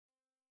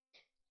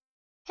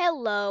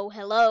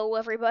Hello,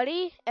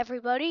 everybody.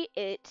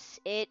 It's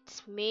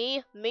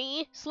me,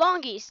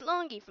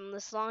 Slongi from the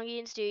Slongi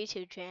and Stew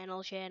YouTube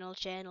channel.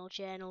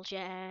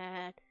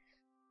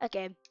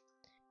 Okay,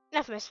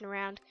 enough messing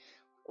around.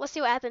 Let's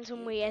see what happens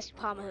when we ask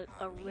Palm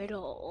a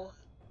riddle.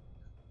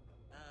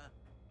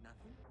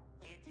 Nothing?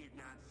 It did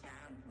not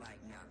sound like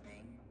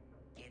nothing.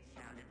 It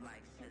sounded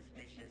like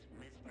suspicious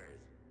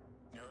whispers.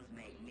 Those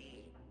made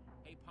me.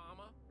 Hey,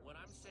 Palma, what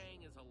I'm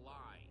saying is a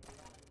lie.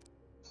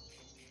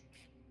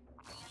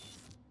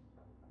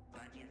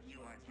 But if you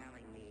are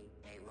telling me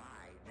a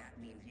lie, that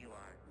means you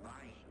are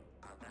lying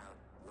about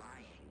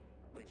lying,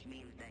 which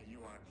means that you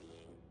are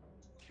being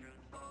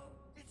truthful.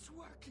 It's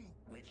working!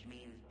 Which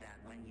means that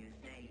when you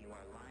say you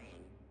are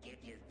lying, it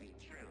is the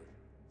truth.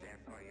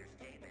 Therefore, your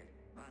statement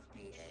must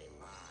be a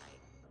lie.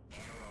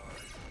 Error.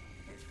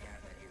 This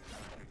method is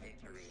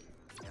contradictory.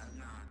 Does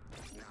not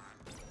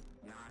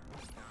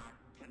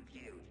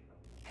compute.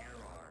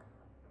 Error.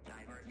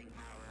 Diverting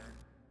power.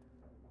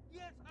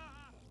 Yes,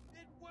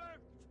 it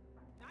worked!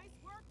 Nice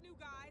work, new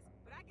guys,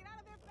 but I get out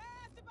of there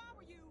fast if I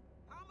were you.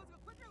 Palmer's a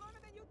quicker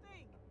learner than you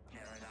think.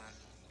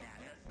 Paradox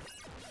status.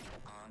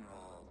 On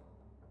roll.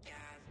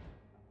 Gasp.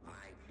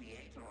 My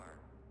creator.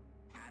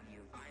 Have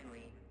you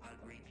finally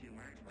agreed to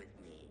merge with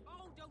me?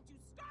 Oh, don't you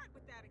start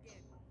with that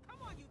again.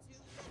 Come on, you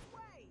two, this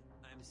way.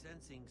 I'm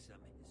sensing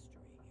some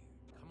history here.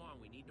 Come on,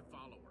 we need to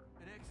follow her.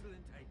 An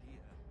excellent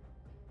idea.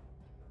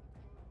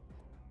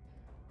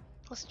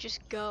 Let's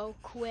just go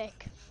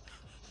quick.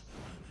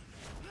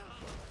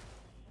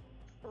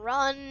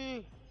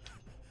 Run!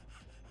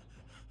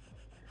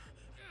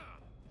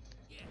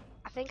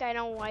 I think I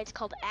know why it's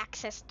called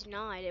access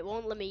denied. It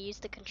won't let me use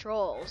the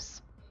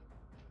controls.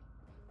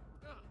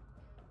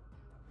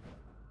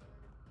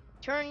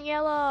 Turn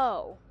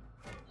yellow.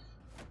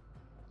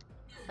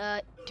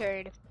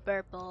 Turn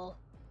purple.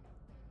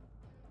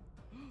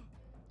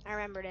 I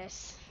remember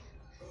this.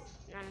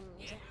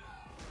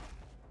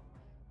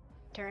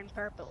 Turn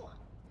purple.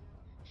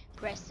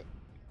 Press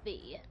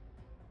B.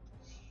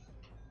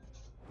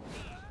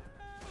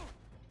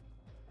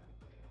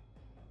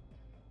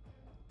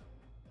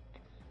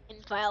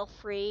 In file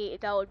free,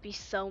 that would be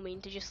so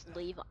mean to just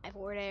leave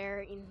Ivor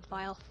there in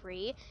file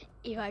free.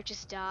 If I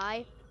just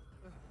die,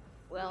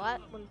 well,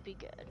 that wouldn't be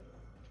good.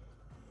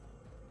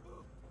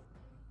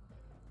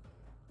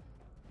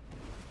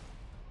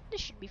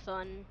 This should be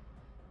fun.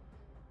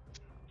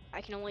 I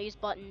can only use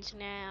buttons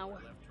now.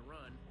 Left to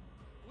run.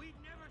 We'd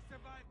never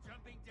survive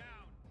jumping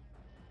down!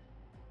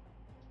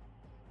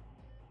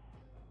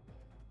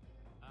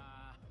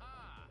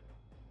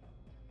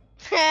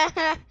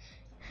 Aha!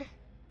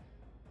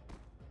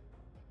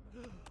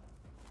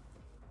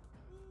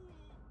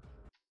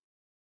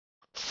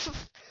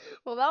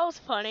 Well, that was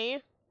funny.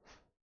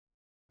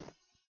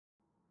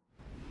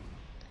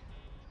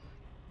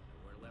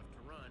 We're left to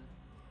run.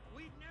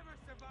 We'd never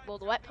survive Well,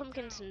 the wet jumping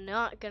pumpkin's down.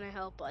 not gonna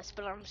help us,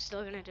 but I'm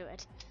still gonna do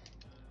it.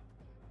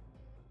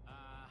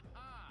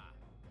 Aha!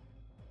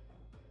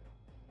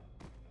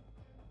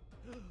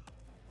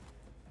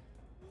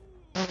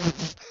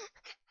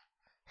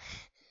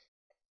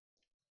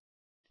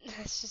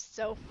 That's just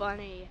so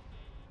funny.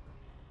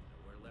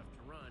 We're left to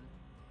run.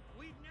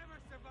 We'd never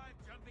survive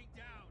jumping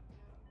down!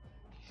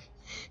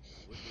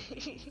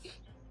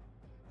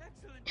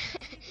 Excellent!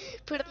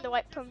 Put in the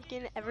white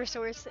pumpkin,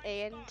 Eversource,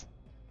 and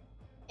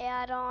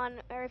add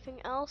on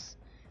everything else.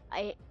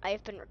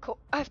 I've been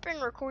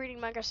recording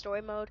Mega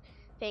Story Mode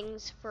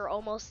things for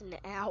almost an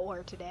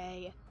hour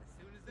today.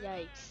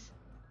 Yikes.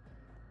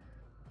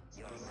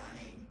 Your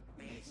running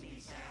makes me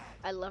sad.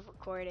 I love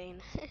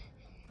recording.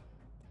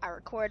 I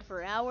record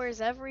for hours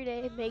every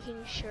day,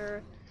 making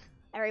sure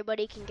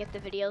everybody can get the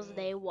videos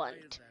they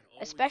want,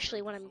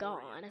 especially when I'm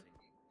gone.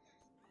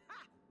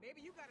 Ha!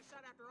 Maybe you got a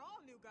shot after all,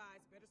 new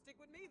guys. Better stick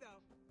with me,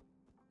 though.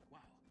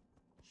 Wow,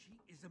 she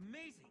is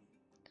amazing!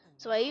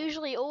 So I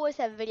usually always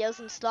have videos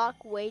in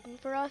stock waiting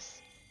for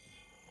us.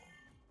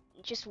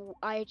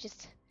 I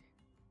just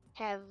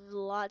have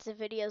lots of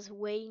videos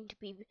waiting to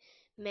be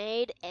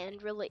made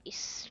and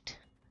released.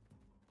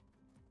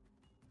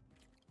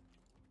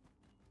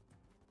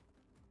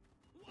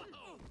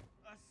 Whoa!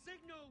 A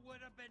signal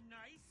would have been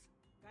nice!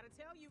 Gotta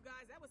tell you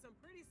guys, that was some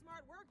pretty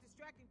smart work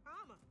distracting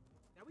Palmer.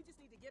 Now we just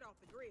need to get off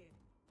the grid.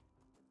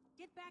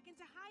 Get back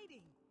into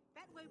hiding.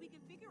 That way we can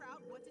figure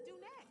out what to do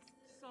next.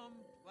 Some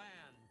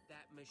plan.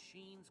 That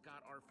machine's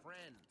got our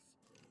friends.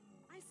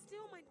 I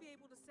still might be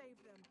able to save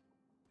them,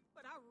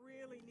 but I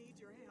really need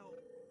your help.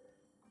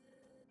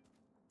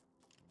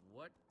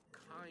 What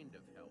kind of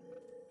help?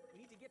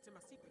 We need to get to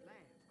my secret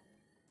lab.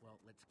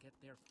 Well, let's get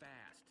there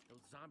fast.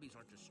 Those zombies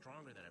aren't just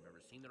stronger than I've ever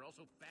seen, they're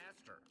also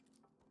faster.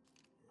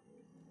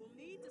 We'll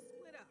need to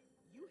split up.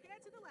 You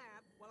head to the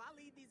lab while I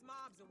lead these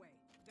mobs away.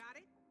 Got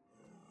it?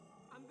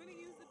 I'm gonna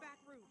use the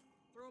back route.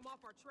 Throw them off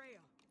our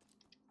trail.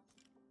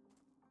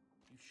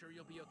 You sure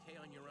you'll be okay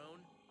on your own?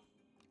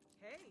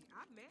 Hey,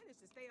 I've managed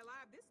to stay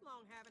alive this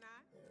long, haven't I?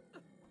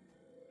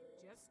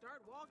 Just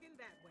start walking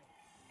that way.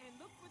 And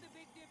look for the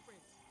big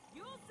difference.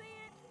 You'll see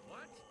it!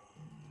 What?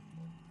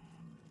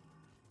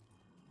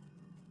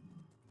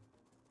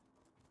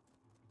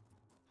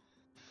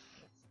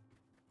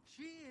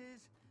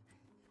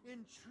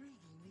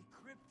 Intriguingly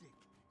cryptic,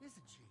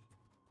 isn't she?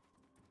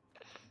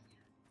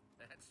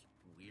 That's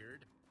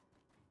weird.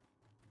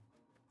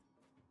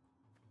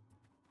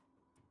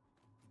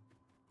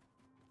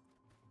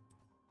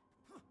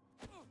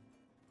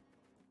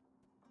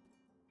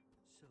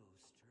 So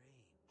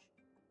strange.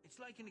 It's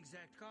like an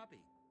exact copy.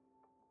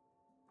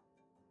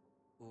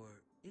 Or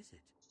is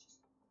it?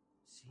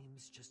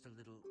 Seems just a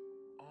little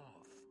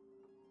off.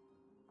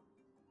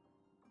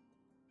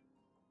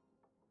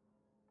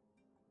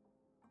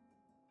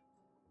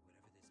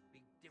 Whatever this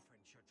big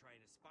difference you're trying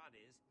to spot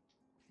is,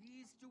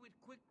 please do it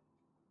quick.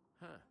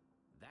 Huh.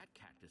 That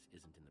cactus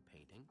isn't in the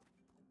painting.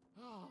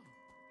 Oh.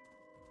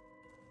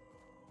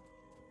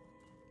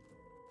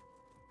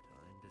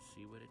 Time to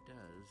see what it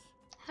does.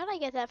 How'd I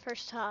get that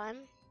first time?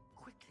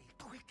 Quickly,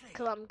 quickly.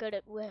 Because I'm good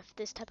at with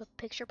this type of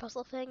picture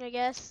puzzle thing, I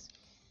guess.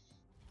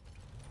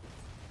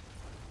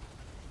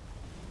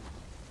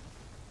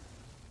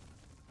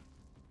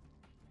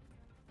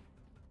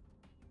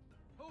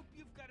 Hope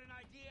you've got an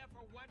idea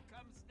for what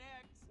comes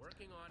next.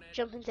 Working on it.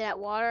 Jump into that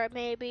water,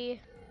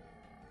 maybe.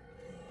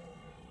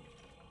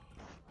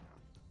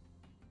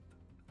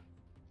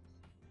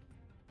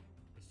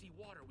 I see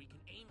water. We can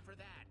aim for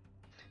that.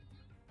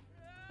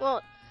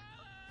 Well,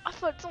 I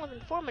thought it's only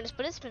been 4 minutes,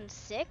 but it's been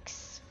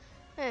 6.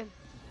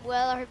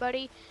 Well,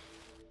 everybody,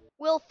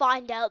 we'll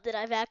find out that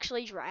I've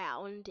actually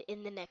drowned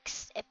in the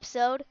next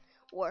episode,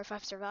 or if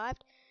I've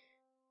survived.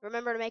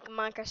 Remember to make a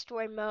Minecraft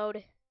story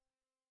mode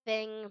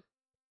thing,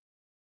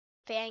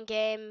 fan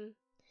game,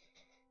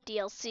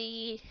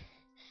 DLC,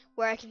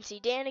 where I can see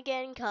Dan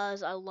again,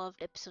 because I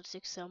loved episode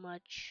 6 so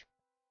much.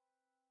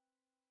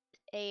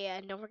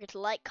 And don't forget to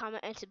like,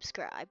 comment, and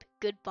subscribe.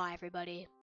 Goodbye, everybody.